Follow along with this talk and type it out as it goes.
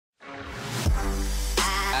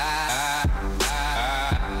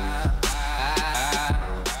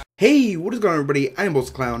Hey, what is going on everybody? I'm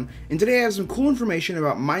Monstercat, and today I have some cool information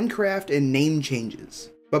about Minecraft and name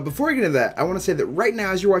changes. But before I get into that, I want to say that right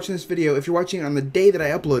now as you're watching this video, if you're watching it on the day that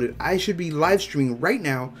I uploaded, I should be live streaming right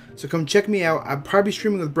now, so come check me out. I'll probably be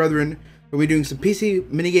streaming with brethren, we'll be doing some PC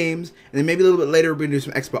mini games, and then maybe a little bit later we're going to do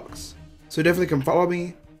some Xbox. So definitely come follow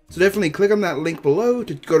me. So definitely click on that link below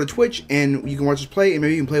to go to Twitch, and you can watch us play, and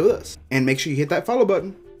maybe you can play with us. And make sure you hit that follow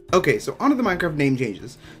button. Okay, so onto the Minecraft name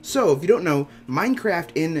changes. So, if you don't know, Minecraft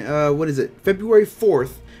in, February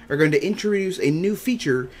 4th, are going to introduce a new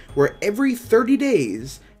feature where every 30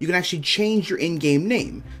 days, you can actually change your in-game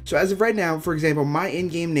name. So as of right now, for example, my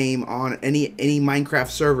in-game name on any Minecraft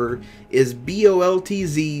server is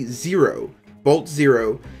BOLTZ0, Bolt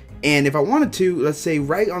 0. And if I wanted to, let's say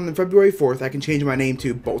right on the February 4th, I can change my name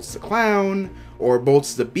to Bolts the Clown, or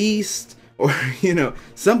Bolts the Beast, or, you know,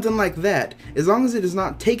 something like that, as long as it is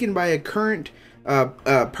not taken by a current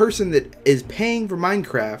person that is paying for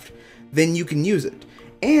Minecraft, then you can use it.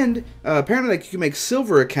 And apparently, like, you can make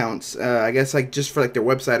silver accounts, I guess, like, just for, like, their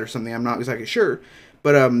website or something, I'm not exactly sure,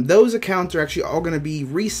 but those accounts are actually all going to be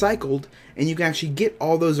recycled, and you can actually get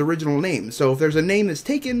all those original names. So if there's a name that's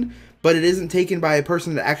taken, but it isn't taken by a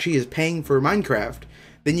person that actually is paying for Minecraft,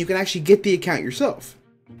 then you can actually get the account yourself.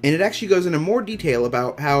 And it actually goes into more detail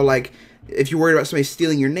about how, like, if you're worried about somebody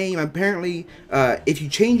stealing your name, apparently, if you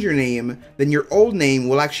change your name, then your old name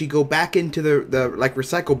will actually go back into the like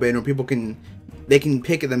recycle bin, where people can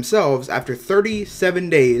pick it themselves after 37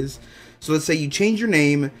 days. So let's say you change your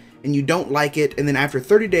name and you don't like it, and then after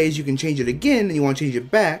 30 days you can change it again, and you want to change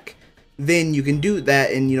it back. Then you can do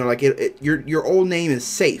that, and you know, like your old name is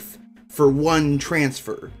safe for one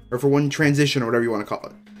transfer or for one transition or whatever you want to call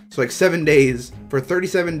it. So like 7 days for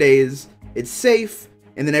 37 days, it's safe.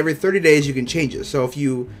 And then every 30 days you can change it. So if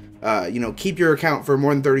you, keep your account for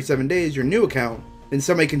more than 37 days, your new account, then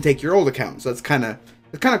somebody can take your old account. So that's kind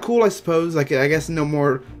of cool, I suppose. Like, I guess no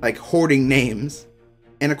more like hoarding names.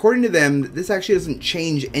 And according to them, this actually doesn't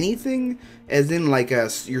change anything, as in like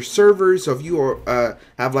your servers. So if you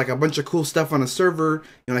have like a bunch of cool stuff on a server,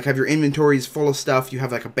 you know, like have your inventories full of stuff, you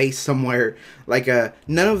have like a base somewhere, like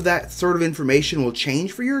none of that sort of information will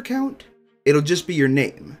change for your account. It'll just be your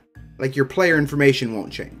name. Like, your player information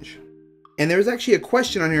won't change. And there's actually a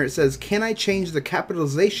question on here. It says, can I change the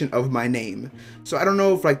capitalization of my name? So I don't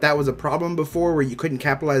know if like that was a problem before where you couldn't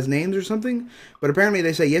capitalize names or something, but apparently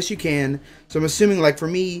they say yes you can. So I'm assuming, like, for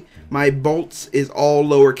me, my bolts is all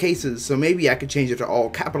lower cases, so maybe I could change it to all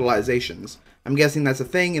capitalizations. I'm guessing that's a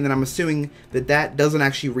thing, and then I'm assuming that that doesn't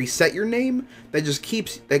actually reset your name. That just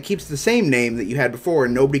keeps the same name that you had before,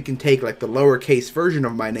 and nobody can take like the lowercase version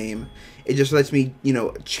of my name. It just lets me, you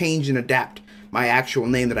know, change and adapt my actual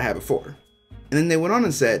name that I had before. And then they went on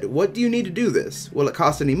and said, what do you need to do this? Will it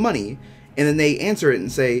cost any money? And then they answer it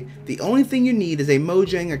and say, the only thing you need is a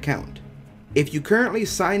Mojang account. If you currently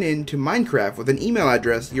sign in to Minecraft with an email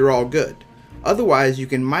address, you're all good. Otherwise, you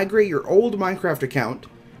can migrate your old Minecraft account,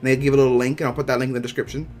 and they give a little link, and I'll put that link in the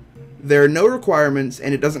description. There are no requirements,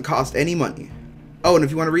 and it doesn't cost any money. Oh, and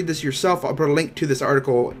if you want to read this yourself, I'll put a link to this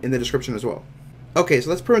article in the description as well. Okay, so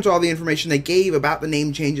that's pretty much all the information they gave about the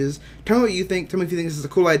name changes. Tell me what you think. Tell me if you think this is a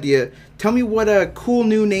cool idea. Tell me what cool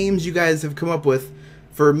new names you guys have come up with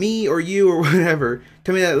for me or you or whatever.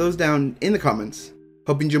 Tell me those down in the comments.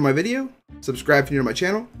 Hope you enjoyed my video. Subscribe if you're new to my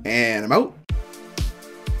channel, and I'm out.